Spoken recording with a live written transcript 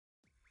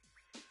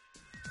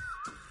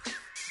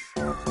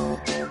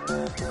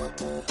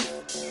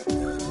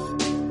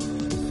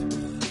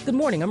Good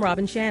morning, I'm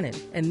Robin Shannon,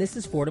 and this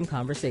is Fordham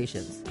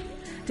Conversations.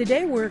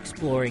 Today we're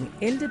exploring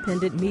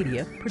independent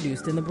media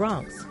produced in the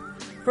Bronx.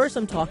 First,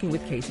 I'm talking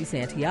with Casey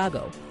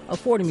Santiago, a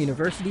Fordham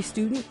University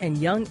student and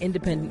young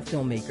independent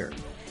filmmaker.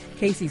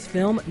 Casey's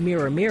film,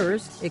 Mirror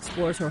Mirrors,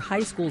 explores her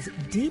high school's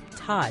deep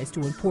ties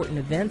to important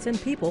events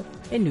and people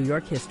in New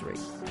York history.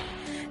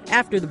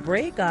 After the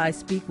break, I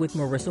speak with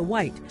Marissa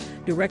White,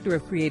 Director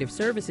of Creative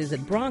Services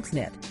at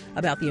BronxNet,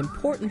 about the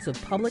importance of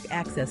public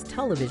access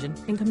television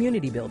in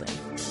community building.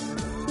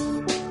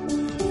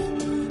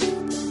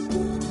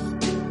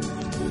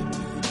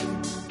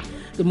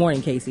 Good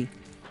morning, Casey.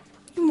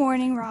 Good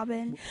morning,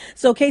 Robin.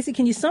 So, Casey,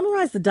 can you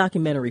summarize the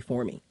documentary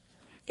for me?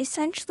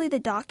 Essentially, the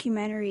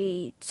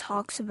documentary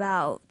talks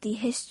about the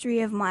history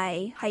of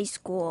my high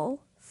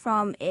school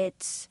from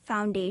its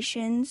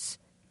foundations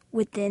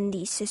within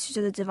the Sisters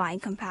of the Divine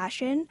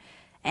Compassion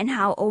and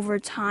how over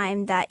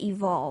time that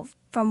evolved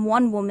from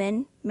one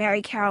woman,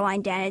 Mary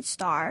Caroline Dannett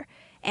Starr,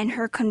 and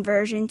her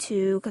conversion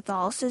to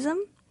Catholicism,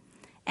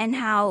 and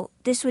how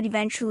this would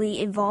eventually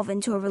evolve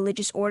into a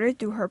religious order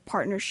through her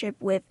partnership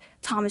with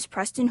Thomas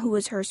Preston, who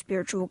was her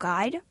spiritual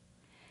guide.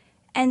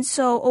 And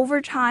so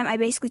over time, I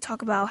basically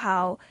talk about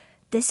how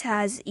this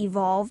has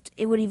evolved.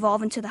 It would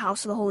evolve into the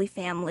House of the Holy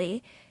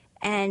Family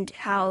and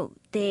how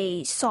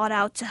they sought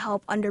out to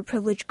help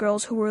underprivileged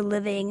girls who were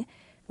living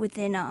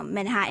within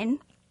Manhattan.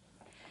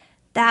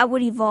 That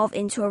would evolve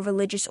into a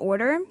religious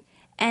order.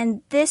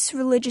 And this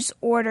religious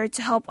order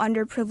to help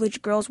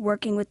underprivileged girls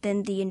working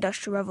within the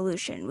Industrial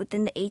Revolution,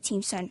 within the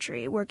 18th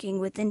century, working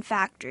within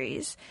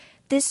factories,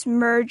 this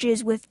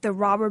merges with the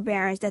robber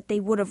barons that they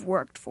would have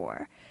worked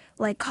for,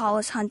 like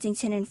Collis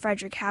Huntington and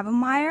Frederick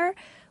Havemeyer,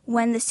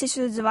 when the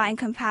Sisters of Divine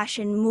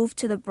Compassion moved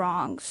to the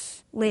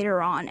Bronx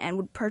later on and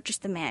would purchase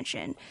the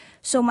mansion.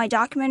 So my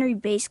documentary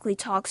basically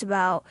talks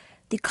about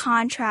the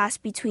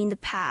contrast between the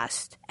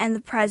past and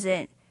the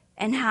present,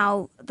 and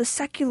how the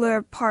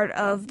secular part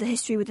of the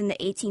history within the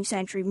 18th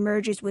century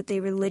merges with a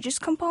religious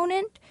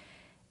component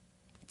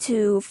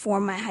to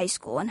form my high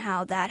school and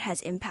how that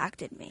has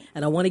impacted me.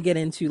 And I want to get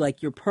into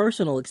your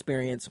personal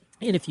experience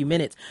in a few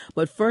minutes.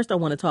 But first, I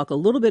want to talk a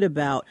little bit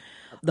about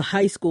the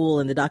high school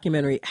and the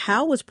documentary.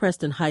 How was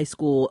Preston High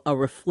School a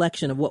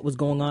reflection of what was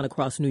going on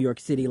across New York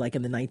City, like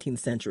in the 19th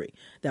century?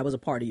 That was a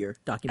part of your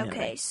documentary.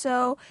 Okay,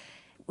 so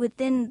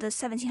within the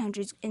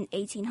 1700s and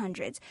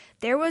 1800s,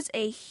 there was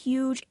a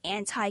huge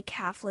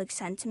anti-Catholic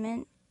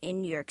sentiment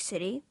in New York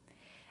City.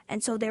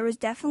 And so there was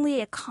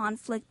definitely a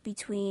conflict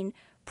between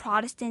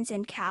Protestants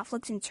and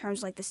Catholics in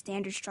terms of the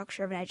standard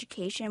structure of an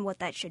education, what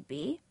that should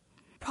be.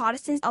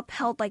 Protestants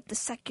upheld the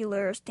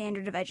secular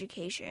standard of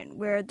education,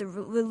 where the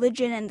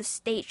religion and the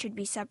state should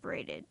be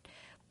separated.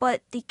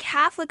 But the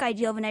Catholic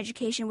ideal of an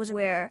education was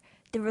where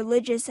the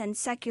religious and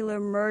secular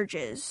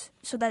merges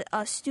so that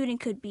a student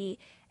could be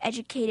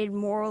educated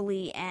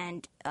morally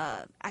and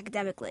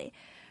academically.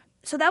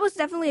 So that was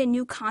definitely a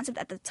new concept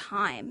at the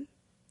time.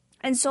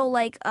 And so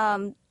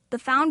the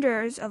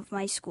founders of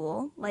my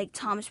school, like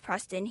Thomas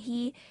Preston,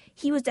 he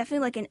was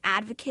definitely an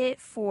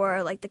advocate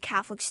for the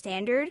Catholic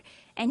standard,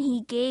 and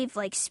he gave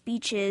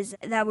speeches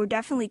that were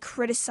definitely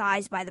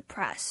criticized by the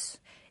press.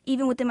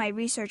 Even within my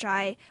research,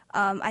 I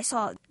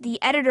saw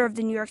the editor of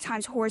the New York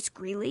Times, Horace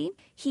Greeley.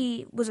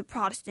 He was a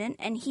Protestant,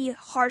 and he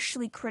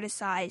harshly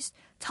criticized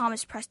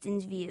Thomas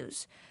Preston's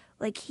views.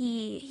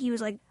 He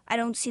was I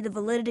don't see the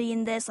validity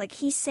in this.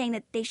 He's saying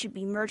that they should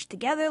be merged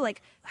together.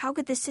 How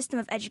could this system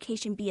of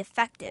education be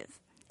effective?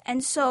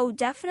 And so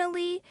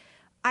definitely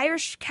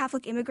Irish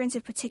Catholic immigrants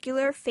in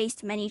particular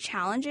faced many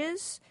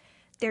challenges.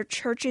 Their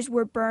churches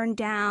were burned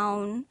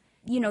down.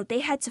 They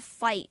had to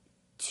fight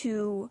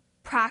to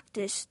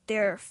practice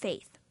their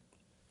faith.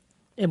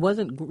 It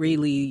wasn't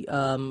Greeley,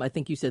 I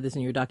think you said this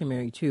in your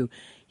documentary too,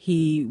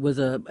 he was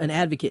an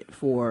advocate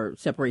for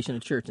separation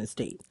of church and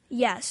state.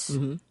 Yes.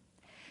 Mm-hmm.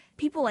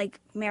 People like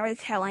Mary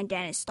Caroline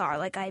Dannett Starr,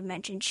 like I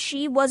mentioned,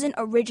 she wasn't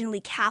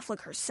originally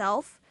Catholic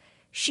herself.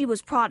 She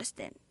was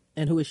Protestant.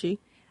 And who is she?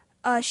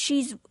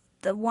 She's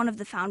one of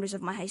the founders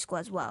of my high school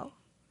as well.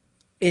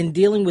 In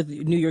dealing with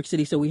New York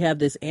City, so we have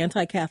this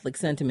anti-Catholic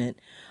sentiment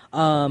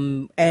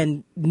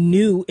and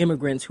new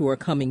immigrants who are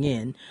coming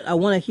in. I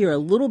want to hear a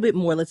little bit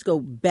more. Let's go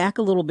back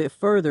a little bit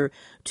further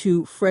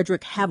to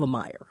Frederick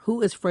Havemeyer.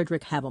 Who is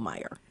Frederick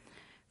Havemeyer?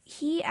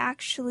 He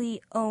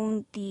actually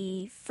owned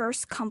the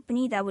first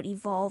company that would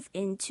evolve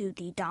into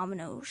the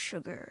Domino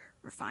Sugar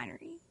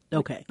refinery.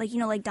 Okay.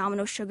 Like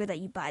Domino Sugar that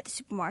you buy at the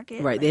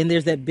supermarket. Right. And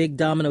there's that big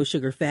Domino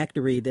Sugar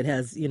factory that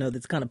has,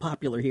 that's kind of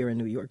popular here in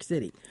New York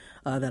City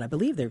that I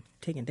believe they're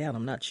taking down.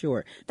 I'm not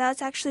sure.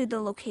 That's actually the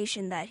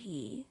location that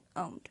he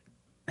owned.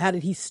 How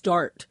did he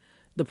start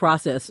the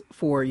process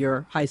for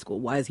your high school?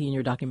 Why is he in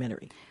your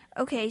documentary?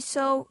 Okay,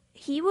 so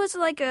he was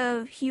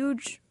a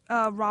huge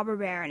robber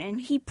baron,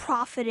 and he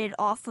profited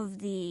off of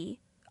the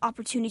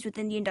opportunities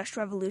within the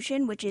Industrial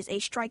Revolution, which is a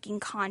striking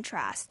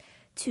contrast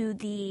to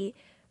the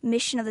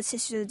mission of the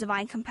Sisters of the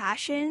Divine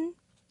Compassion.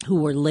 Who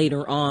were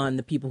later on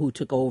the people who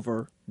took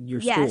over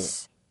your school.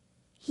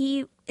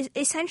 He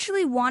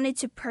essentially wanted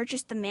to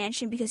purchase the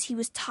mansion because he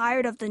was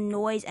tired of the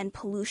noise and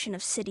pollution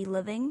of city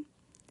living.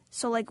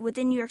 So, like,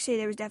 within New York City,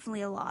 there was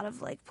definitely a lot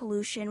of, like,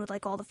 pollution with,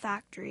 like, all the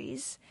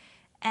factories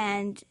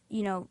and,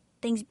 you know,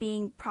 things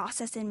being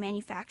processed and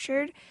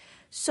manufactured.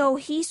 So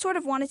he sort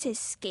of wanted to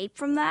escape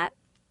from that,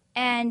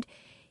 and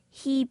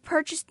he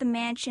purchased the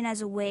mansion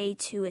as a way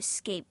to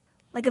escape,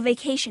 like a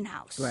vacation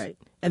house. Right.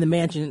 And the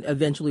mansion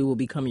eventually will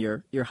become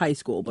your high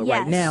school. But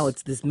right Yes. now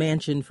it's this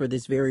mansion for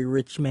this very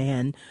rich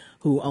man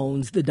who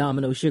owns the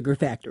Domino Sugar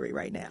Factory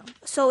right now.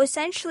 So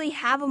essentially,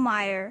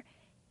 Havemeyer,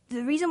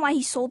 the reason why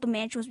he sold the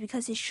mansion was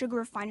because his sugar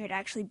refinery had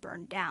actually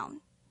burned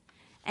down.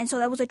 And so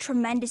that was a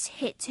tremendous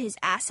hit to his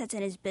assets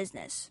and his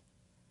business.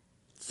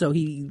 So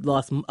he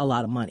lost a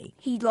lot of money.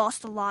 He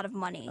lost a lot of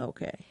money.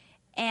 Okay.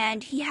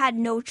 And he had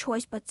no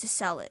choice but to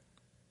sell it.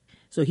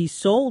 So he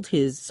sold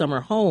his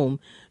summer home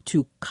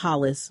to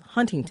Collis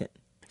Huntington.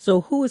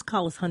 So who is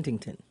Collis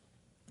Huntington?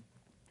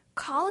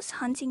 Collis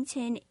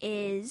Huntington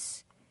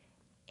is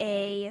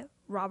a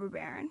robber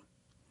baron,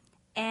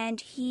 and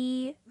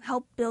he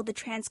helped build the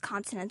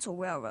Transcontinental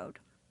Railroad,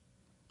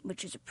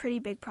 which is a pretty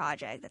big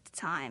project at the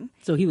time.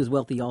 So he was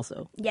wealthy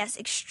also. Yes,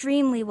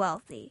 extremely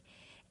wealthy.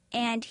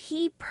 And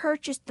he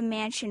purchased the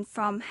mansion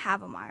from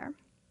Havemeyer.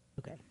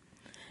 Okay.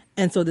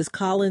 And so this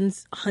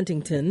Collins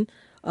Huntington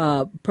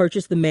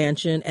purchased the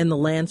mansion and the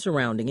land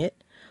surrounding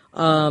it.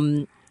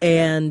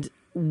 And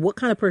what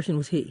kind of person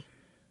was he?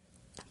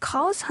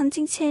 Collis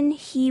Huntington,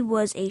 he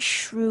was a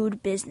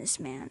shrewd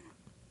businessman.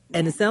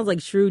 And it sounds like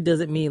shrewd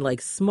doesn't mean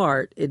like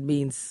smart. It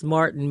means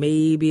smart and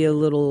maybe a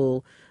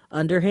little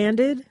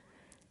underhanded.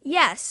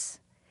 Yes.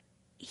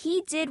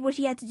 He did what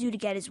he had to do to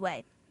get his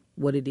way.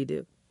 What did he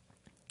do?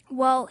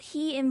 Well,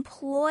 he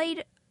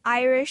employed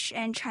Irish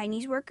and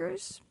Chinese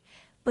workers,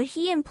 but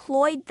he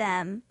employed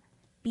them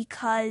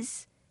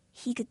because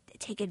he could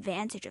take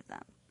advantage of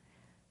them.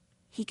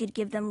 He could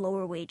give them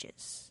lower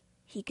wages.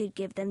 He could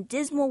give them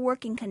dismal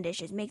working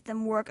conditions, make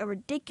them work a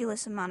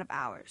ridiculous amount of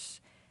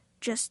hours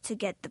just to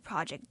get the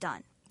project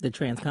done. The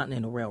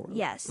Transcontinental Railroad.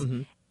 Yes.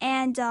 Mm-hmm.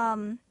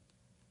 And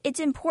it's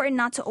important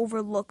not to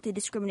overlook the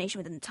discrimination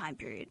within the time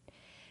period,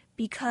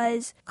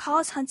 because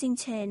Collis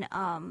Huntington,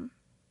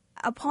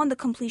 upon the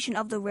completion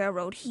of the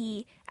railroad,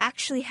 he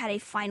actually had a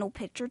final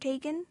picture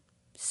taken.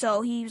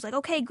 So he was like,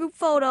 okay, group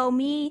photo,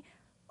 me,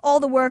 all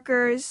the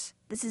workers,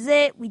 this is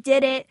it, we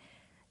did it.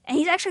 And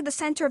he's actually at the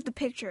center of the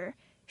picture,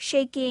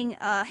 shaking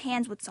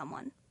hands with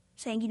someone,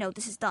 saying, you know,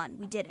 this is done,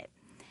 we did it.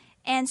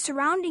 And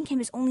surrounding him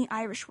is only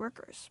Irish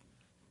workers.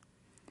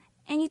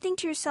 And you think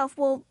to yourself,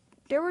 well,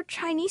 there were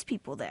Chinese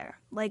people there.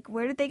 Like,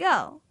 where did they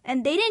go?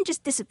 And they didn't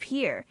just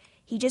disappear.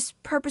 He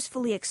just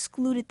purposefully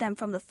excluded them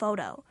from the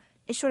photo.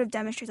 It sort of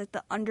demonstrates, like,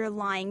 the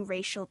underlying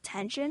racial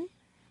tension.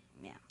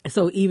 Yeah.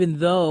 So even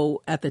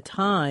though at the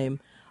time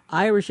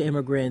Irish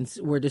immigrants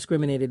were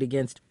discriminated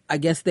against, I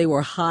guess they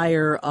were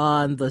higher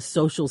on the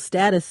social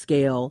status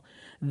scale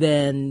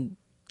than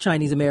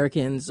Chinese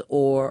Americans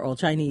or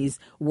Chinese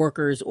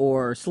workers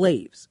or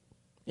slaves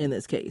in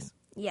this case.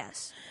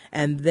 Yes.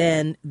 And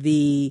then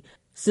the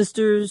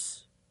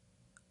Sisters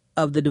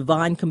of the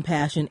Divine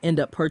Compassion end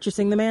up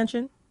purchasing the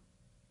mansion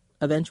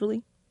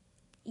eventually?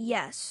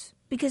 Yes,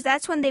 because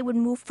that's when they would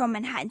move from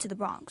Manhattan to the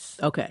Bronx.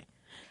 Okay.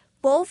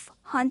 Both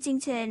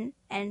Huntington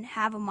and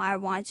Havemeyer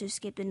wanted to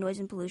escape the noise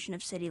and pollution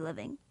of city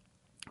living.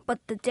 But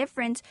the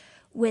difference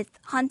with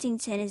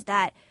Huntington is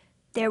that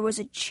there was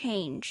a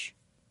change.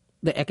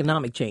 The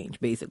economic change,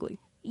 basically.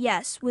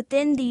 Yes,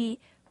 within the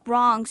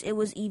Bronx, it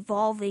was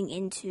evolving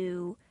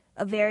into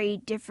a very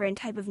different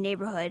type of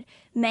neighborhood.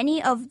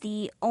 Many of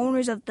the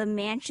owners of the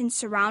mansions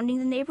surrounding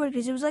the neighborhood,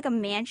 because it was like a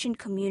mansion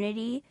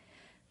community,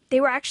 they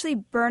were actually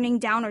burning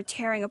down or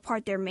tearing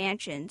apart their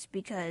mansions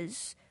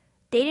because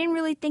they didn't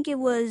really think it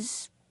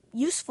was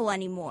useful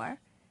anymore.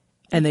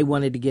 And they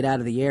wanted to get out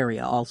of the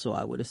area also,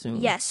 I would assume.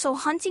 Yes, so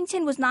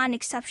Huntington was not an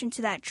exception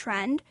to that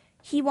trend.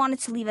 He wanted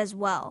to leave as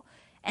well.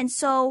 And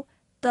so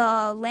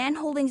the land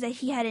holdings that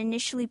he had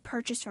initially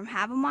purchased from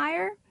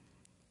Havemeyer,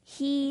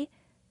 he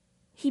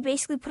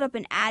basically put up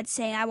an ad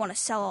saying, I want to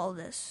sell all of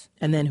this.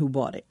 And then who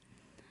bought it?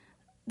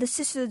 The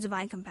Sisters of the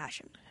Divine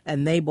Compassion.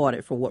 And they bought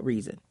it for what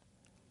reason?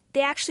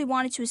 They actually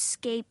wanted to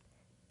escape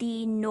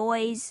the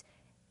noise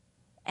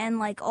and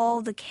like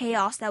all the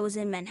chaos that was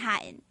in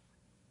Manhattan.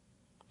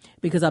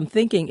 Because I'm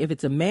thinking if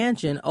it's a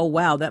mansion, oh,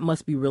 wow, that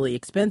must be really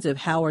expensive.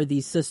 How are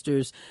these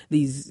sisters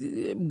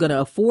going to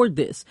afford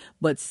this?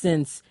 But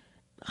since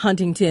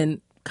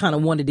Huntington kind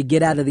of wanted to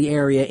get out of the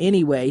area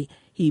anyway,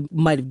 he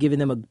might have given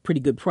them a pretty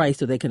good price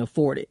so they can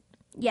afford it.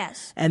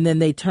 Yes. And then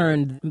they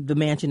turned the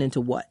mansion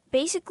into what?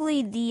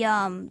 Basically, the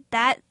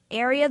that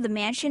area, the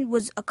mansion,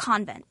 was a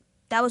convent.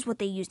 That was what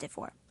they used it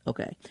for.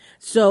 Okay.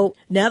 So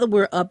now that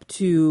we're up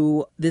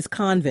to this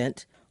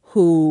convent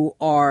who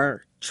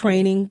are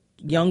training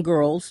young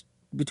girls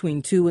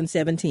between 2 and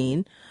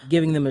 17,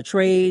 giving them a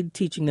trade,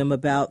 teaching them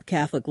about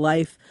Catholic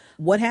life,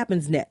 what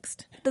happens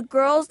next? The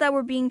girls that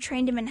were being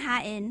trained in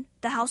Manhattan,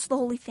 the House of the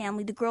Holy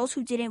Family, the girls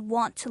who didn't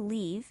want to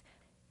leave,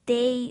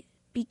 they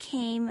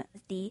became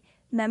the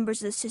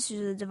members of the Sisters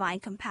of the Divine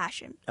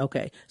Compassion.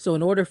 Okay. So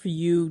in order for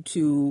you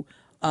to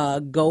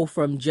go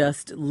from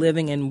just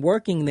living and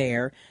working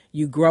there,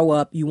 you grow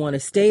up, you want to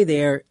stay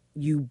there,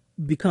 you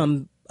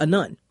become a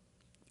nun.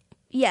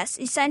 Yes,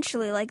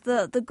 essentially. Like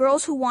the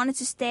girls who wanted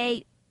to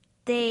stay,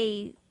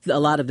 a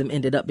lot of them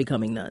ended up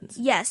becoming nuns.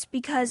 Yes,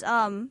 because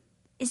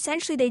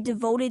essentially they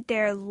devoted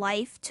their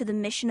life to the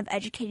mission of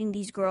educating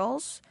these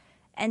girls.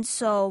 And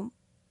so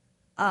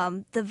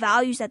the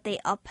values that they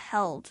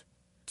upheld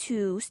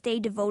to stay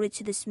devoted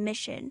to this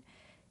mission,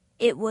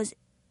 it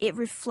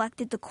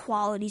reflected the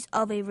qualities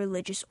of a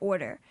religious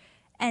order.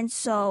 And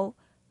so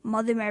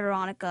Mother Mary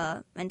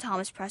Veronica and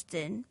Thomas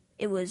Preston,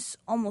 it was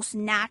almost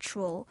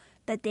natural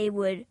that they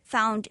would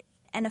found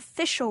an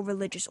official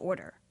religious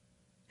order.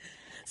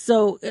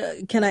 So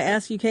can I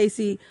ask you,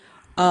 Casey,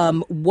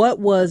 what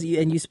was,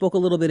 and you spoke a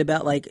little bit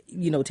about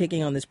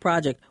taking on this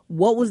project,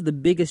 what was the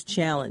biggest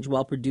challenge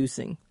while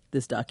producing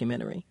this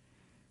documentary?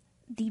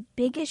 The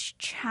biggest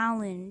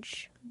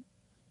challenge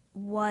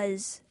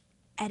was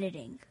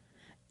editing.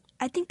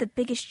 I think the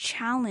biggest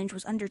challenge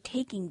was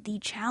undertaking the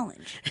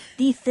challenge.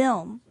 The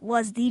film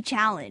was the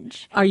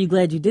challenge. Are you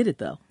glad you did it,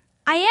 though?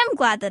 I am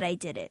glad that I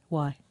did it.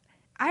 Why?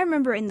 I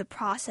remember in the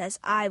process,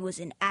 I was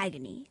in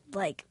agony.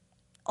 Like,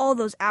 all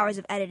those hours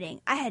of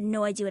editing, I had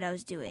no idea what I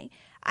was doing.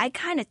 I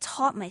kind of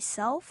taught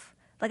myself.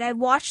 Like, I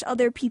watched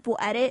other people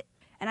edit,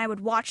 and I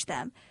would watch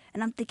them.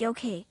 And I'm thinking,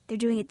 okay, they're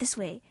doing it this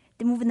way.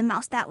 They're moving the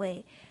mouse that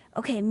way.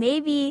 Okay,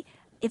 maybe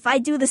if I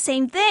do the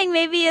same thing,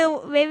 maybe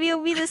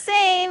it'll be the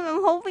same.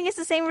 I'm hoping it's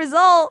the same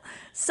result.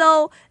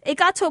 So it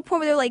got to a point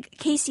where they're like,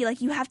 Casey,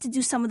 like, you have to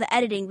do some of the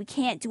editing. We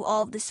can't do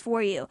all of this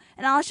for you.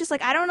 And I was just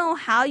like, I don't know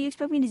how you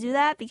expect me to do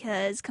that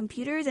because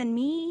computers and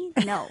me,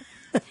 no.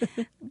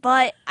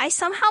 But I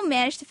somehow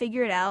managed to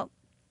figure it out.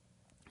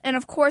 And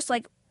of course,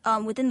 like,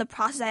 within the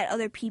process, I had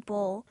other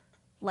people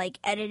like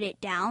edit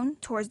it down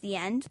towards the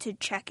end to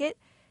check it,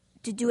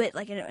 to do it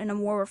like in a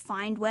more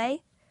refined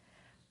way.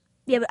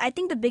 Yeah, but I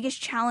think the biggest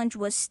challenge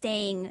was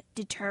staying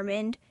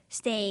determined,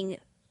 staying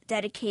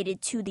dedicated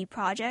to the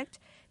project,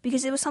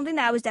 because it was something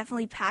that I was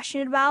definitely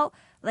passionate about.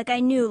 Like, I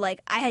knew,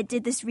 like, I had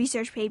did this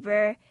research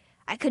paper.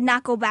 I could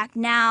not go back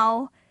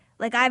now.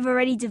 Like, I've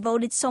already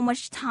devoted so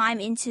much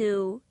time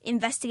into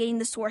investigating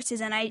the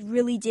sources, and I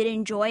really did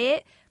enjoy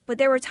it. But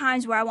there were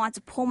times where I wanted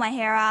to pull my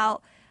hair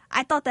out.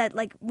 I thought that,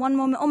 like, one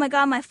moment, oh my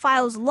God, my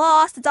file's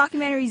lost. The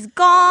documentary's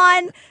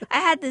gone. I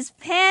had this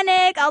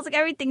panic. I was like,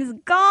 everything's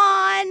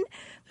gone.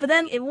 But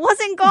then it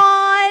wasn't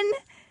gone.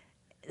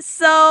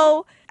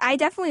 So I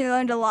definitely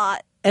learned a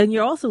lot. And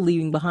you're also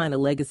leaving behind a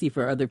legacy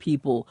for other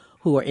people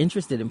who are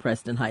interested in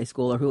Preston High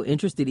School or who are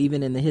interested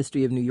even in the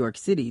history of New York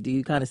City. Do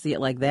you kind of see it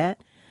like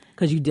that?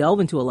 Because you delve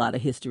into a lot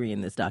of history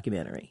in this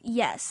documentary.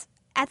 Yes.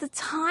 At the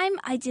time,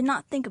 I did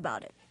not think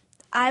about it.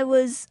 I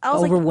was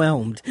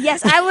overwhelmed. Like,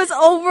 yes, I was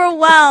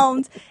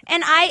overwhelmed.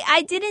 And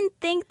I didn't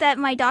think that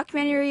my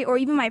documentary or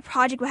even my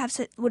project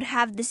would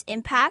have this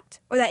impact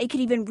or that it could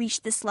even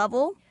reach this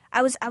level.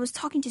 I was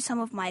talking to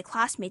some of my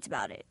classmates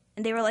about it,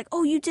 and they were like,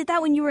 oh, you did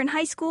that when you were in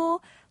high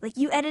school? Like,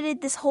 you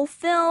edited this whole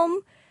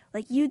film?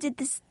 Like, you did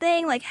this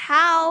thing? Like,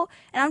 how?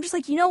 And I'm just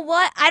like, you know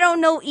what? I don't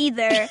know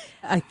either.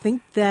 I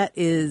think that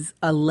is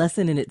a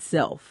lesson in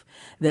itself,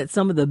 that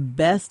some of the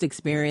best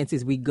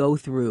experiences we go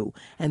through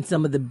and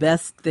some of the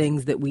best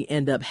things that we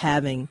end up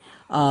having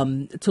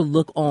to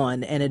look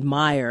on and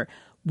admire,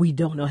 we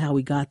don't know how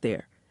we got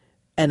there.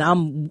 And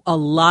I'm a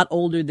lot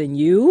older than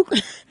you.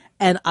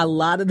 And a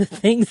lot of the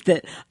things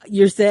that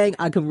you're saying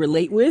I can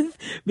relate with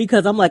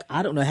because I'm like,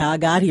 I don't know how I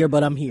got here,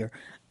 but I'm here.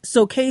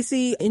 So,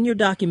 Casey, in your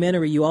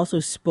documentary, you also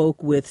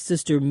spoke with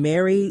Sister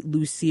Mary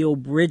Lucille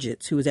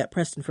Bridgetts, who was at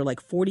Preston for like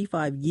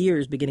 45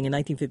 years, beginning in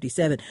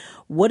 1957.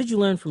 What did you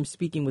learn from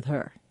speaking with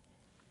her?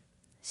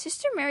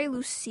 Sister Mary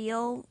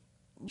Lucille,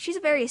 she's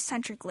a very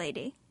eccentric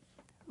lady.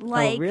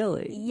 Like, oh,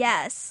 really?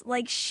 Yes.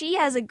 Like, she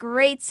has a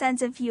great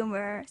sense of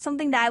humor,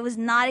 something that I was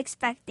not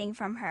expecting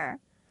from her.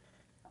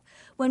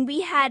 When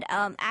we had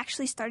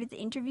actually started the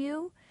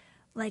interview,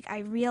 like, I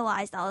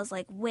realized, I was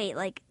like, wait,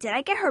 like, did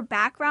I get her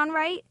background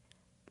right?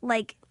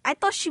 Like, I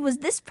thought she was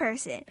this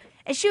person.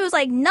 And she was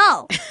like,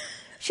 no.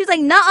 She was like,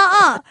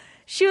 nuh-uh-uh.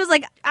 She was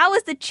like, I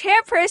was the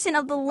chairperson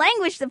of the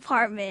language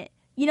department.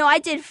 You know, I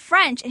did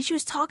French, and she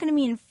was talking to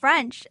me in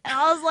French. And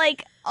I was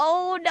like,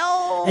 oh,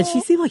 no. And she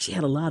seemed like she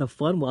had a lot of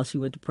fun while she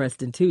went to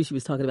Preston, too. She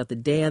was talking about the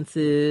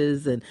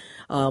dances and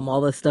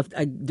all that stuff.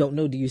 I don't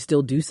know, do you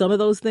still do some of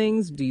those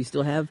things? Do you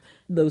still have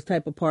those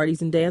type of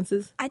parties and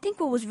dances? I think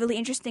what was really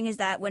interesting is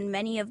that when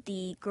many of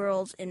the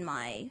girls in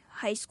my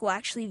high school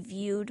actually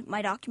viewed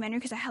my documentary,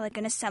 because I had, like,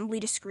 an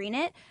assembly to screen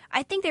it,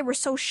 I think they were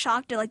so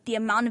shocked at, like, the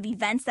amount of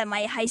events that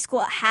my high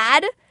school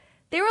had.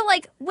 They were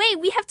like, wait,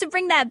 we have to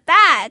bring that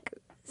back.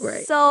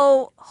 Right.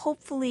 So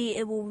hopefully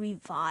it will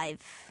revive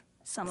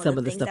some of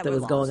the stuff that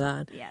was lost. going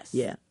on. Yes.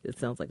 Yeah, it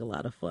sounds like a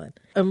lot of fun.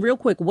 Real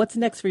quick, what's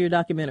next for your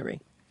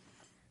documentary?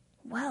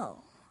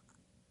 Well,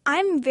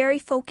 I'm very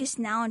focused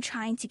now on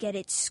trying to get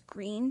it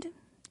screened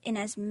in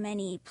as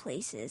many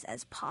places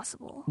as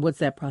possible. What's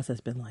that process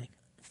been like?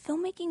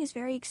 Filmmaking is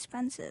very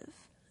expensive.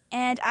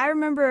 And I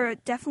remember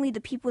definitely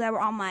the people that were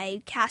on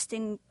my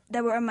casting,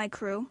 that were on my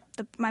crew,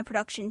 my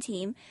production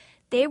team,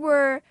 they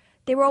were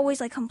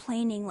always like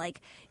complaining,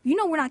 like,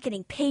 we're not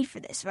getting paid for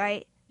this,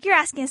 right? You're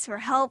asking us for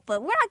help,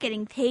 but we're not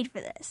getting paid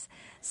for this.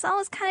 So I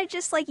was kind of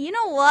just like, you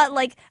know what?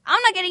 Like,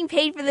 I'm not getting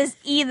paid for this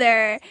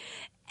either.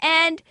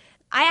 And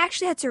I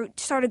actually had to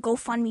start a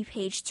GoFundMe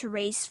page to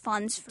raise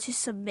funds to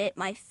submit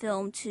my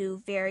film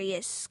to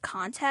various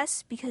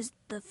contests because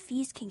the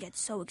fees can get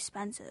so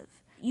expensive.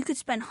 You could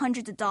spend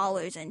hundreds of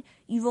dollars and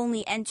you've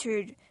only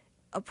entered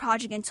a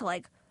project into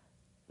like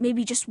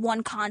maybe just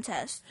one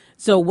contest.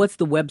 So what's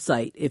the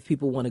website if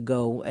people want to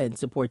go and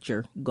support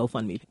your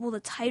GoFundMe? Well, the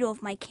title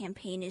of my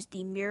campaign is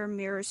the Mirror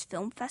Mirrors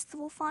Film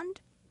Festival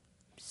Fund.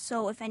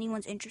 So if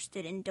anyone's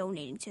interested in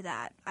donating to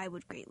that, I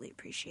would greatly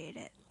appreciate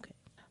it. Okay.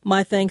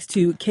 My thanks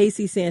to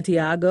Casey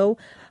Santiago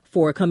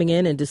for coming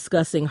in and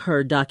discussing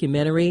her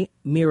documentary,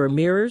 Mirror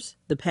Mirrors,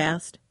 the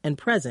Past and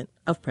Present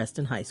of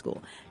Preston High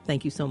School.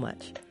 Thank you so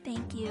much.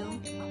 Thank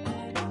you.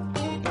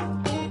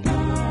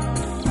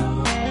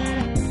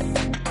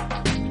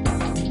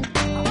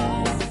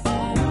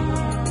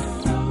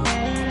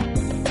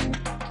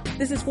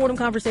 This is Fordham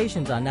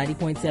Conversations on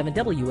 90.7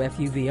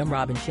 WFUV. I'm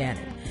Robin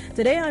Shannon.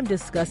 Today I'm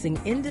discussing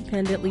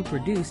independently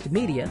produced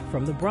media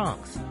from the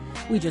Bronx.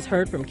 We just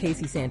heard from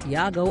Casey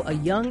Santiago, a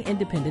young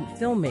independent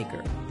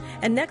filmmaker.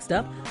 And next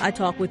up, I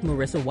talk with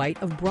Marissa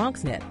White of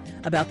BronxNet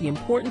about the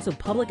importance of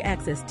public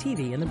access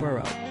TV in the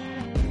borough.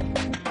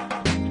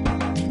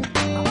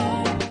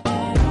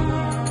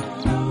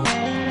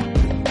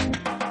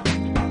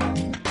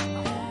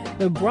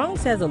 The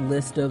Bronx has a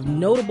list of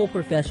notable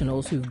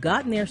professionals who've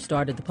gotten their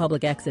start at the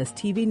public access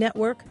TV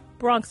network,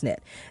 BronxNet.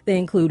 They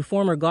include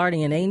former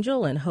Guardian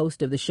Angel and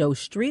host of the show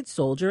Street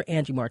Soldier,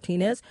 Angie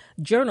Martinez,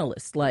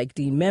 journalists like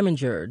Dean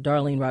Meminger,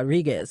 Darlene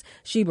Rodriguez,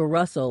 Sheba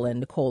Russell,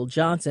 and Nicole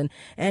Johnson,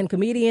 and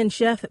comedian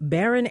chef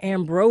Baron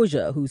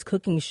Ambrosia, whose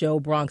cooking show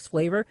Bronx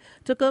Flavor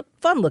took a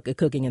fun look at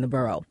cooking in the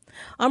borough.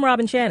 I'm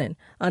Robin Shannon.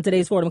 On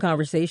today's Fordham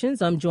Conversations,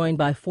 I'm joined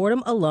by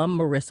Fordham alum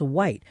Marissa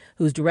White,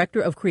 who's Director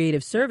of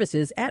Creative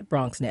Services at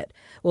BronxNet.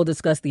 We'll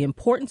discuss the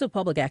importance of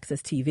public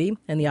access TV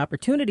and the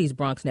opportunities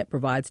BronxNet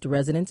provides to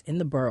residents in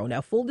the borough.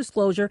 Now, full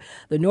disclosure,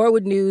 the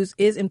Norwood News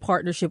is in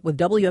partnership with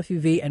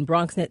WFUV and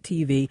BronxNet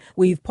TV.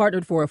 We've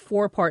partnered for a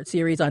 4-part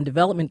series on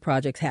development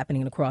projects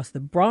happening across the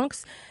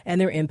Bronx and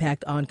their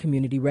impact on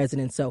community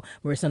residents. So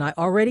Marissa and I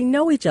already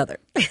know each other.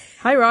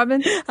 Hi,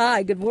 Robin.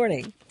 Hi, good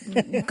morning.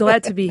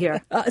 Glad to be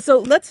here. So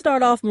let's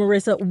start off,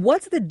 Marissa.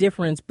 What's the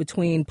difference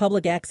between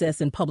public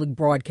access and public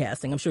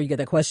broadcasting? I'm sure you get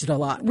that question a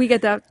lot. We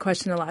get that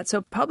question a lot.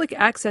 So public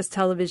access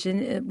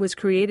television was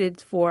created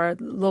for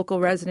local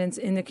residents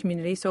in the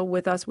community, so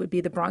with us would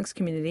be the Bronx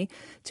community,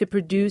 to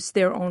produce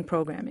their own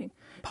programming.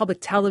 Public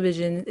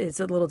television is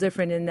a little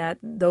different in that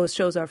those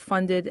shows are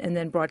funded and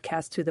then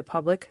broadcast to the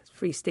public,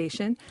 free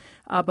station.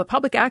 But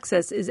public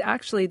access is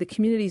actually the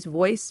community's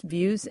voice,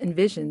 views, and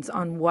visions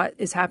on what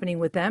is happening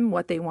with them,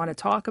 what they want to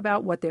talk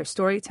about, what their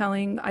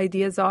storytelling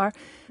ideas are.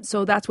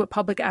 So that's what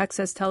public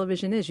access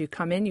television is. You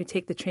come in, you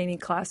take the training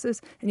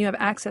classes, and you have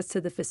access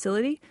to the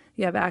facility,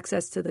 you have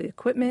access to the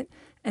equipment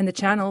and the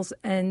channels,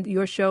 and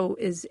your show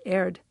is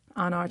aired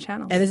on our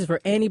channel. And this is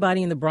for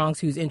anybody in the Bronx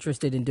who's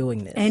interested in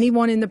doing this.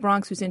 Anyone in the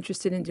Bronx who's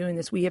interested in doing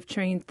this. We have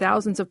trained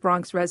thousands of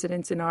Bronx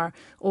residents in our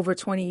over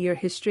 20-year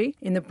history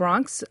in the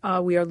Bronx.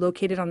 We are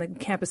located on the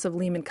campus of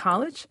Lehman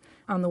College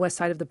on the west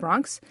side of the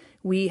Bronx.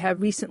 We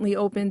have recently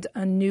opened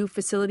a new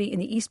facility in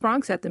the East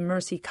Bronx at the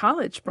Mercy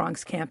College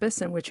Bronx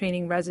campus, and we're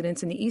training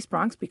residents in the East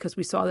Bronx because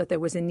we saw that there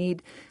was a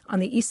need on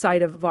the east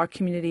side of our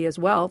community as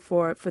well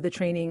for the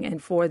training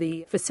and for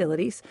the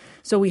facilities.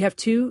 So we have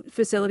 2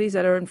 facilities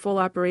that are in full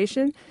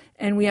operation,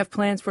 and we have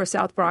plans for a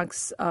South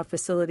Bronx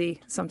facility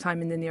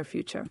sometime in the near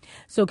future.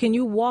 So can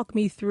you walk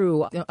me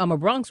through? I'm a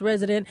Bronx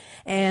resident,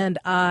 and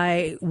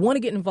I want to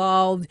get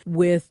involved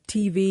with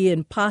TV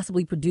and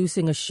possibly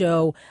producing a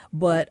show,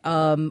 but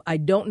I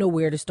don't know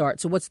where to start.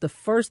 So what's the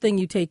first thing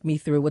you take me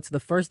through? What's the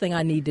first thing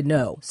I need to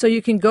know? So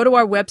you can go to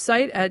our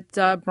website at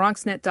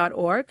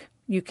bronxnet.org.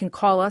 You can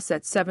call us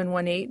at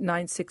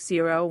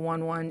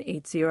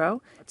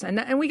 718-960-1180.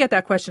 And we get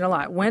that question a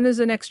lot. When does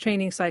the next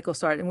training cycle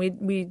start? And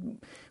we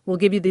will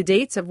give you the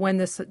dates of when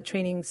this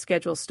training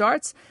schedule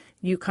starts.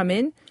 You come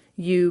in,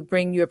 you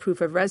bring your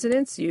proof of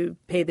residence, you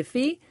pay the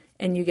fee,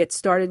 and you get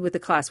started with the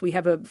class. We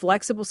have a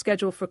flexible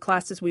schedule for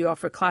classes. We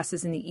offer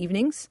classes in the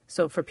evenings.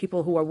 So for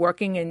people who are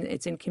working and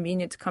it's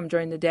inconvenient to come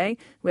during the day,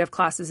 we have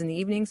classes in the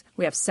evenings.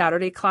 We have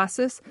Saturday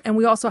classes. And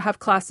we also have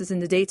classes in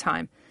the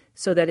daytime.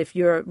 So that if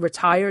you're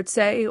retired,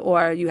 say,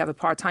 or you have a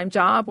part-time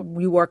job,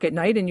 you work at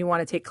night and you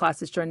want to take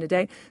classes during the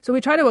day. So we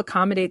try to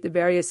accommodate the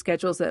various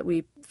schedules that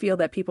we feel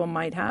that people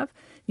might have.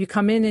 You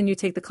come in and you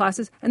take the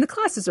classes, and the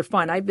classes are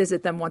fun. I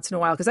visit them once in a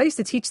while because I used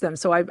to teach them,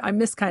 so I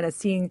miss kind of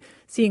seeing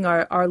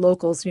our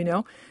locals, you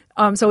know.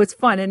 So it's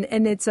fun,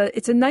 and it's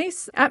a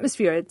nice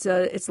atmosphere.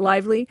 It's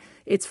lively,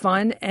 it's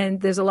fun,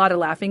 and there's a lot of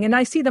laughing. And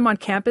I see them on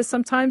campus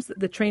sometimes.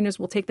 The trainers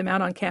will take them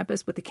out on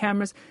campus with the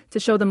cameras to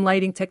show them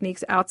lighting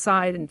techniques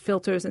outside and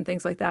filters and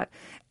things like that.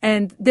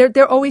 And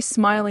they're always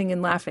smiling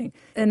and laughing,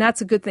 and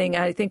that's a good thing.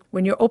 I think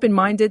when you're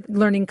open-minded,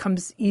 learning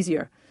comes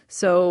easier.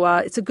 So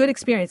it's a good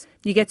experience.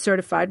 You get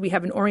certified. We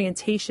have an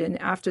orientation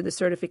after the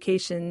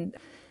certification,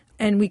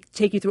 and we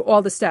take you through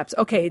all the steps.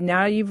 Okay,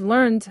 now you've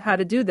learned how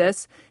to do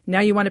this. Now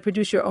you want to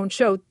produce your own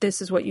show.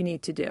 This is what you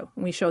need to do.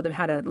 And we show them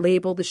how to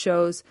label the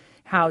shows,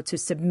 how to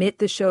submit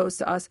the shows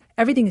to us.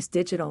 Everything is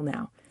digital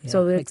now. Yeah,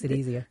 so it makes it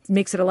easier. It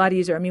makes it a lot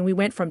easier. I mean, we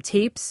went from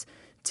tapes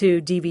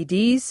to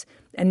DVDs,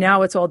 and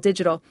now it's all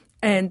digital.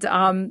 And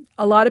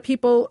a lot of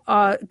people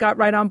got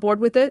right on board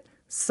with it.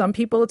 Some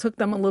people, it took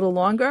them a little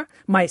longer,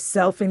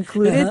 myself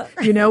included.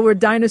 We're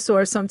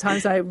dinosaurs.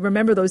 Sometimes I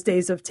remember those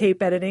days of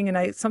tape editing,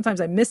 and sometimes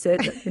I miss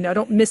it. I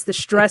don't miss the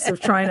stress of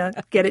trying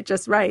to get it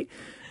just right.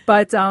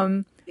 But,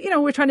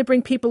 we're trying to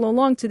bring people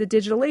along to the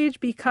digital age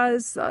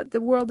because the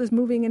world is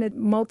moving in a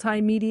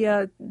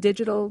multimedia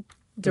digital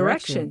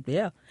direction.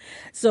 Yeah.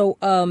 So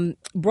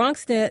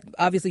BronxNet,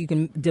 obviously you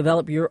can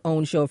develop your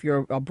own show if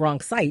you're a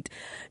Bronx site.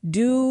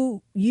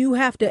 Do you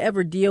have to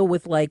ever deal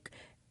with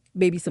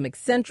maybe some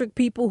eccentric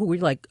people who were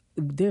like,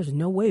 there's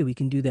no way we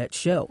can do that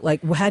show?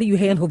 Like, how do you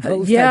handle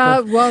those?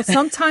 Well,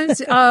 sometimes,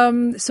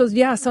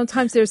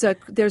 sometimes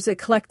there's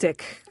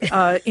eclectic,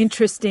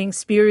 interesting,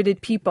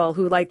 spirited people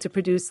who like to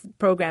produce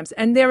programs.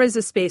 And there is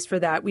a space for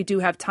that. We do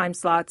have time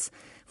slots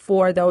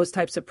for those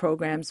types of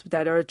programs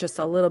that are just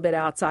a little bit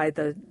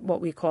outside what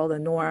we call the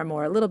norm,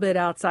 or a little bit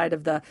outside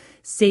of the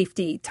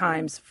safety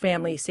times,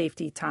 family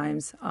safety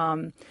times.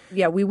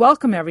 We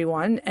welcome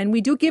everyone, and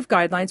we do give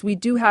guidelines. We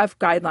do have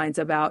guidelines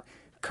about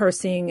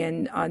cursing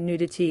and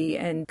nudity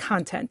and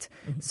content.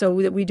 Mm-hmm. So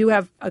we do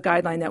have a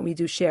guideline that we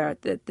do share,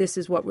 that this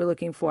is what we're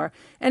looking for.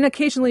 And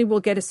occasionally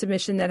we'll get a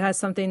submission that has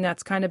something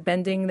that's kind of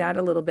bending that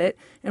a little bit,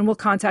 and we'll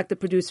contact the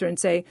producer and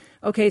say,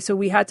 okay, so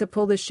we had to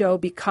pull this show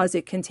because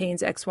it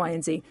contains X, Y,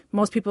 and Z.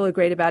 Most people are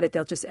great about it.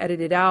 They'll just edit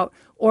it out,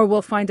 or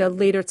we'll find a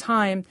later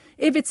time.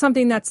 If it's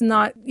something that's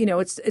not,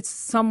 it's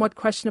somewhat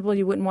questionable,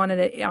 you wouldn't want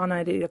it on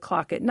at 8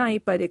 o'clock at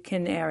night, but it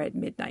can air at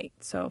midnight.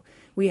 So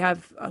we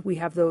have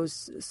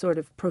those sort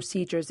of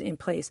procedures in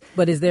place.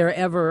 But is there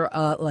ever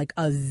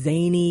a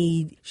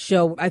zany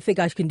show? I think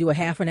I can do a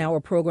half an hour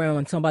program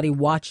on somebody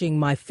watching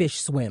my fish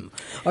swim,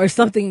 or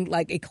something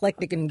like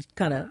eclectic and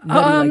kind of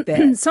nutty like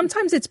that.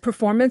 Sometimes it's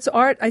performance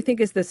art, I think,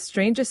 is the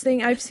strangest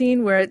thing I've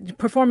seen, where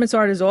performance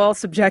art is all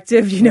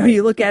subjective.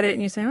 You look at it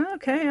and you say, oh,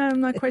 okay,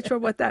 I'm not quite sure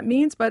what that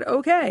means, but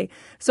okay.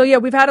 So yeah,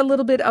 we've had a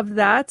little bit of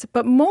that,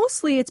 but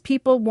mostly it's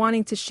people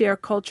wanting to share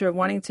culture,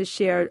 wanting to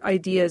share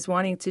ideas,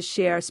 wanting to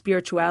share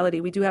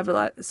spirituality. We do have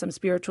some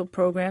spiritual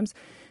programs,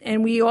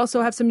 and we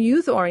also have some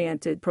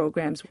youth-oriented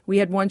programs. We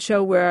had one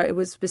show where it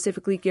was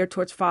specifically geared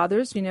towards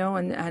fathers,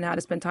 and how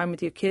to spend time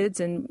with your kids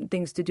and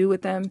things to do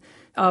with them.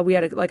 We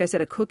had, like I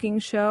said, a cooking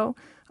show.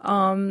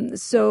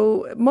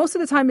 So most of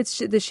the time it's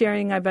the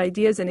sharing of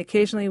ideas, and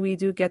occasionally we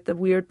do get the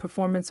weird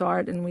performance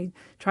art, and we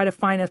try to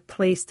find a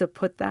place to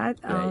put that.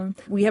 Right.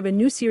 We have a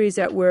new series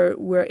that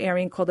we're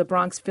airing called the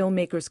Bronx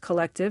Filmmakers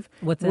Collective.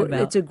 What's that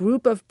about? It's a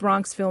group of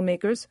Bronx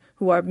filmmakers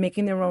who are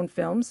making their own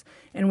films,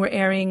 and we're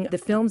airing the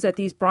films that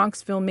these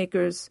Bronx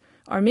filmmakers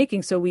are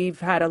making. So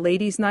we've had a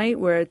ladies' night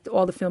where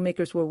all the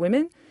filmmakers were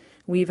women.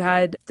 We've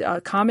had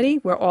comedy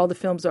where all the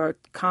films are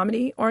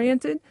comedy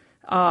oriented,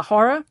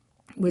 horror,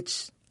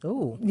 which...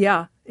 Oh,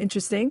 yeah,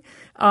 interesting.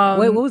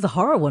 Wait, what was the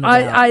horror one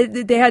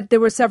about? There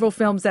were several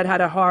films that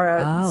had a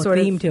horror sort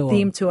theme of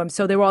theme to them.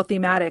 So they were all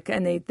thematic,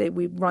 and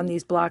we run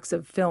these blocks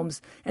of films,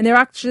 and they're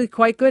actually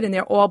quite good, and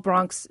they're all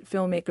Bronx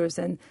filmmakers,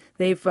 and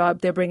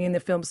they're bringing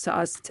the films to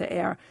us to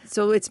air.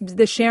 So it's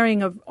the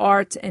sharing of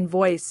art and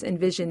voice and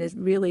vision is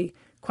really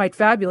quite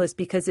fabulous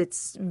because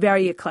it's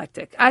very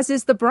eclectic, as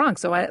is the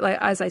Bronx. So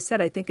as I said,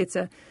 I think it's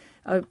a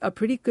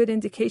pretty good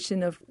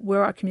indication of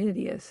where our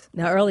community is.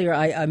 Now, earlier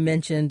I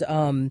mentioned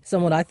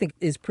someone I think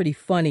is pretty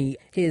funny.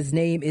 His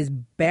name is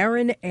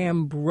Baron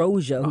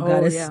Ambrosia, who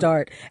got his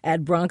start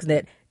at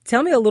BronxNet.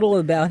 Tell me a little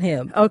about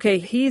him. Okay,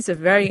 he's a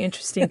very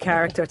interesting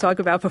character. Talk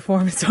about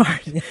performance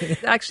art.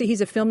 Actually,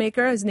 he's a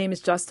filmmaker. His name is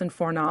Justin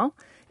Fornal.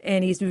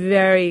 And he's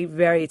very,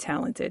 very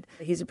talented.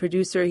 He's a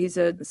producer, he's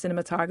a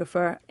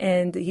cinematographer,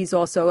 and he's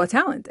also a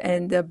talent.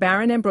 And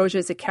Baron Ambrosia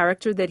is a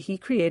character that he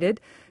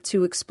created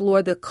to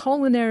explore the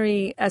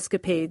culinary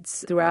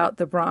escapades throughout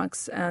the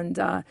Bronx.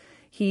 And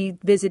he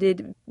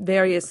visited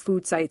various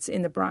food sites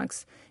in the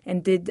Bronx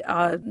and did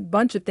a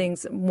bunch of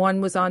things.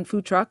 One was on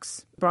food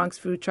trucks, Bronx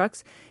food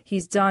trucks.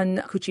 He's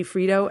done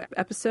Cucifrito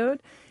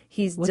episode.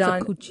 What's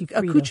done a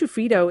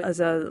cucifrito is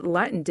a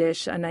Latin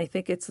dish, and I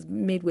think it's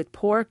made with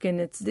pork,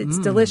 and it's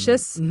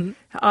delicious.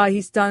 Mm-hmm.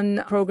 He's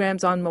done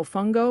programs on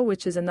mofongo,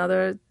 which is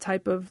another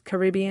type of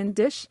Caribbean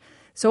dish.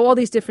 So all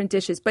these different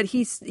dishes. But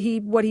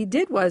what he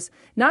did was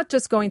not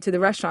just going to the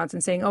restaurants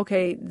and saying,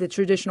 okay, the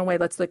traditional way,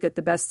 let's look at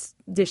the best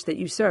dish that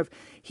you serve.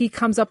 He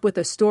comes up with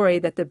a story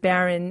that the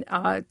Baron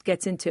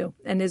gets into.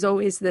 And there's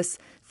always this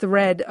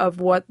thread of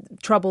what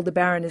trouble the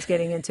Baron is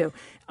getting into.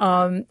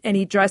 And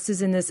he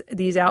dresses in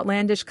these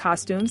outlandish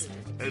costumes.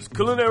 As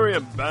culinary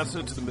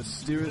ambassador to the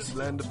mysterious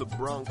land of the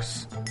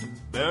Bronx,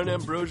 Baron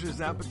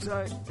Ambrosia's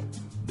appetite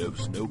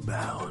knows no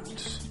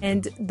bounds.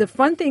 And the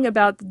fun thing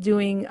about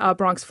doing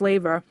Bronx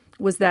Flavor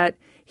was that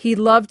he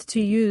loved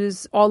to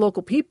use all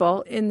local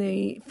people in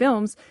the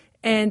films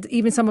and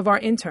even some of our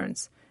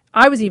interns.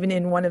 I was even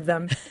in one of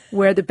them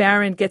where the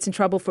Baron gets in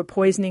trouble for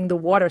poisoning the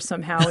water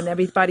somehow and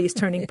everybody is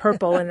turning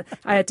purple. And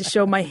I had to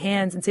show my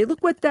hands and say,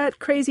 look what that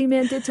crazy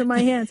man did to my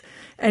hands.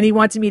 And he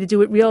wanted me to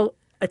do it real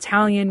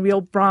Italian,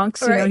 real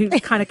Bronx. Right. He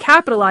kind of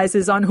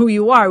capitalizes on who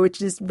you are,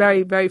 which is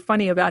very, very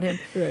funny about him.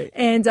 Right.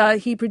 And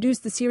he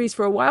produced the series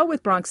for a while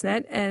with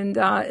BronxNet. And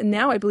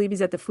now I believe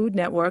he's at the Food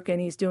Network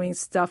and he's doing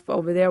stuff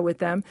over there with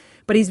them.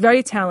 But he's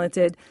very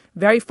talented,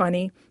 very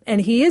funny. And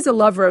he is a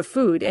lover of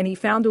food. And he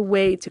found a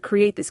way to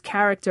create this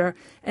character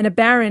and a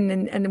Baron.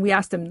 And we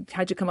asked him,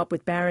 how'd you come up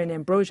with Baron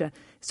Ambrosia?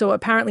 So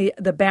apparently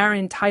the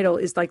Baron title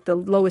is like the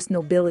lowest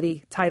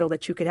nobility title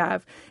that you could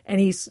have. And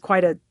he's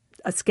quite a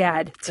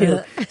scad too.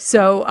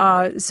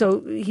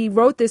 So he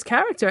wrote this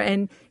character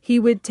and he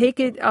would take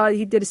it.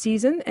 He did a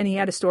season and he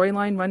had a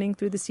storyline running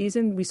through the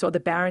season. We saw the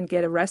Baron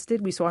get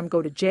arrested. We saw him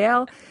go to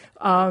jail.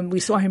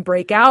 We saw him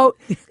break out.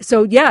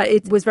 So yeah,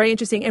 it was very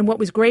interesting. And what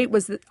was great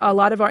was that a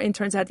lot of our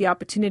interns had the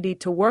opportunity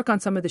to work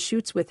on some of the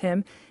shoots with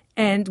him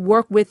and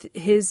work with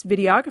his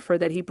videographer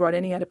that he brought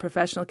in. He had a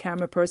professional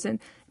camera person.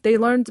 They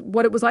learned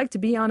what it was like to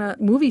be on a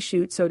movie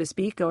shoot, so to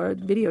speak, or a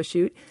video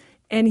shoot.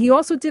 And he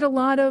also did a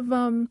lot of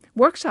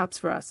workshops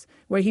for us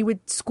where he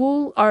would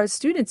school our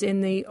students in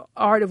the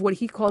art of what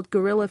he called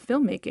guerrilla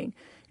filmmaking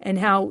and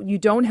how you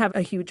don't have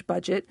a huge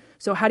budget.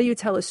 So how do you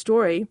tell a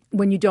story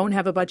when you don't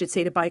have a budget,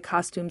 say, to buy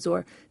costumes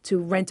or to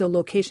rent a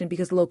location,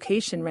 because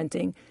location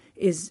renting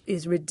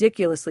is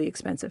ridiculously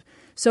expensive.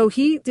 So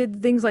he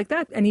did things like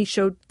that, and he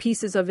showed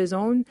pieces of his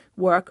own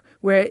work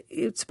where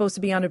it's supposed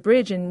to be on a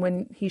bridge, and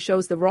when he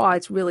shows the raw,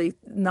 it's really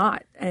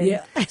not. And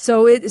yeah.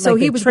 So like he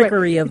the was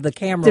trickery of the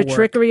camera work. The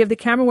trickery of the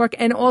camera work,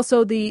 and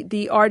also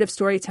the art of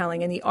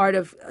storytelling and the art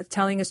of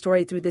telling a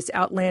story through this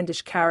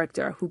outlandish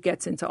character who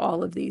gets into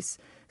all of these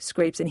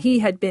scrapes. And he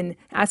had been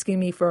asking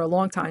me for a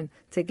long time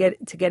to get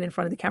in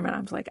front of the camera, and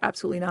I was like,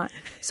 absolutely not.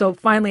 So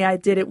finally I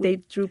did it. They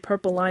drew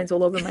purple lines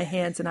all over my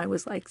hands, and I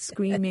was like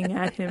screaming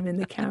at him in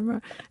the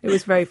camera. It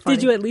was very funny.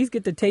 Did you at least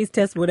get to taste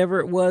test whatever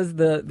it was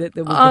the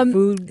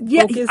food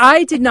focus?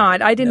 I did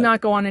not. I did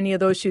not go on any of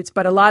those shoots,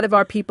 but a lot of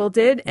our people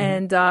did.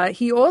 Mm-hmm. And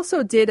he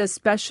also did a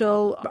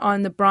special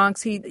on the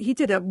Bronx. He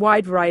did a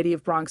wide variety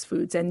of Bronx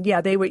foods, and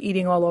yeah, they were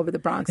eating all over the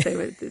Bronx. They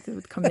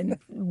would come in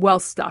well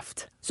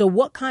stuffed. So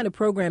what kind of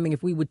programming,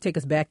 if we would take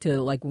us back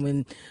to like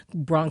when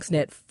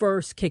BronxNet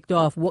first kicked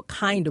off, what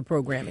kind of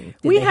programming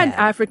did we they had? have?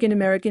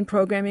 African-American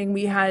programming.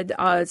 We had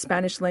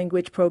Spanish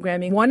language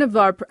programming. One of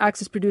our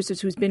Access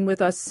producers who's been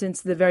with us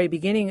since the very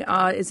beginning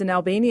is an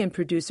Albanian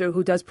producer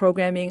who does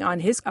programming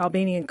on his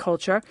Albanian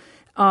culture.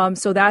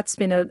 So that's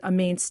been a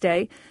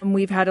mainstay.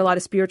 We've had a lot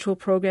of spiritual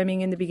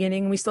programming in the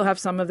beginning. We still have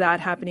some of that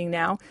happening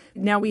now.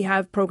 Now we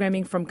have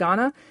programming from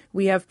Ghana.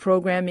 We have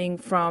programming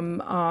from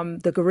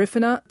the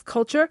Garifuna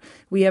culture.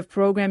 We have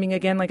programming,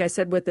 again, like I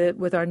said,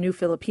 with our new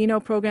Filipino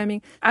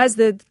programming. As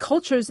the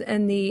cultures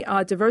and the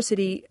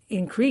diversity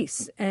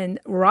increase and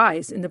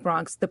rise in the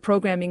Bronx, the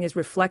programming is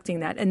reflecting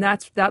that. And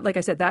that, like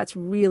I said, that's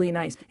really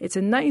nice. It's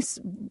a nice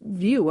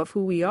view of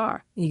who we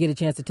are. You get a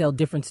chance to tell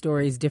different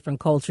stories, different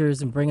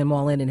cultures, and bring them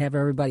all in and have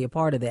everybody a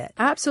part of that.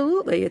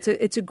 Absolutely.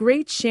 It's a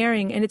great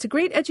sharing, and it's a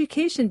great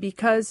education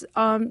because,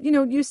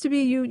 it used to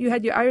be you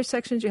had your Irish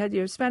sections, you had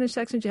your Spanish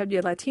sections, you had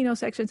your Latino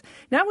sections.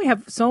 Now we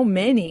have so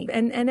many,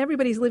 and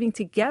everybody's living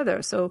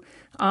together. So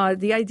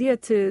the idea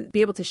to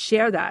be able to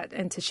share that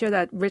and to share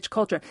that rich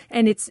culture,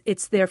 and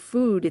it's their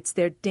food, it's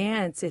their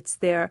dance, it's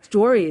their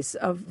stories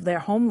of their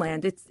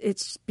homeland.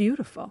 It's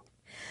beautiful.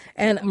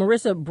 And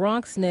Marissa,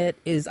 BronxNet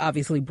is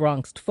obviously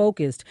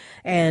Bronx-focused,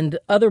 and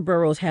other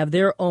boroughs have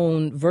their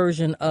own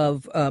version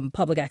of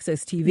public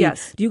access TV.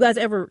 Yes. Do you guys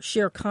ever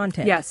share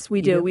content? Yes,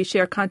 we do. We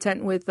share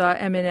content with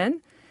MNN.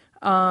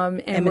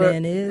 And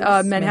MNN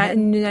is?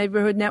 Manhattan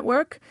Neighborhood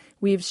Network.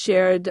 We've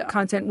shared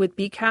content with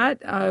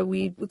BCAT.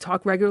 We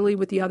talk regularly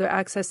with the other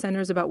access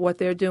centers about what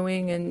they're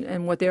doing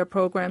and what their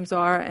programs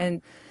are.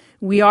 And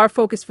we are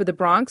focused for the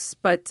Bronx,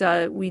 but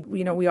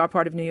we are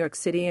part of New York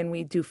City, and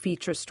we do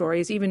feature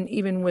stories.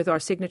 Even with our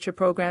signature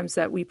programs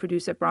that we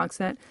produce at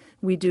BronxNet,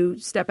 we do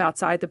step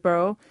outside the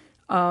borough.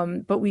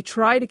 But we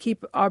try to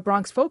keep our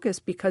Bronx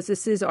focused because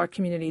this is our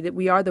community, that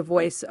we are the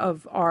voice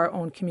of our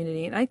own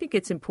community. And I think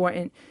it's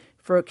important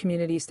for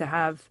communities to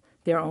have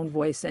their own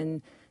voice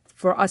and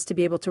for us to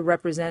be able to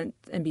represent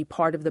and be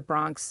part of the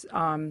Bronx.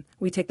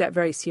 We take that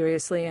very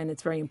seriously, and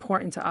it's very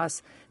important to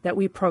us that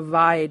we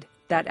provide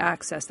that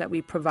access, that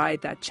we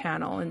provide that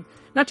channel, and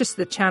not just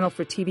the channel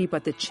for TV,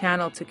 but the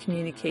channel to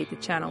communicate, the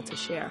channel to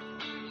share.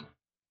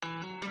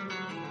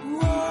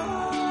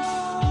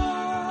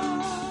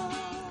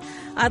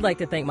 I'd like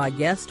to thank my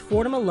guest,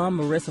 Fordham alum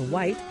Marissa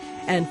White,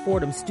 and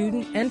Fordham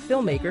student and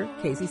filmmaker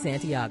Casey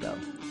Santiago.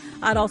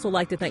 I'd also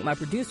like to thank my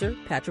producer,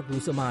 Patrick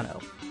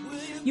Rusomano.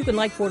 You can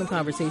like Fordham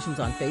Conversations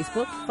on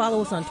Facebook,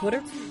 follow us on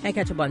Twitter, and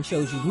catch up on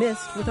shows you've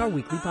missed with our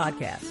weekly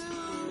podcast.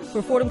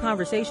 For Fordham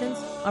Conversations,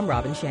 I'm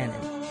Robin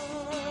Shannon.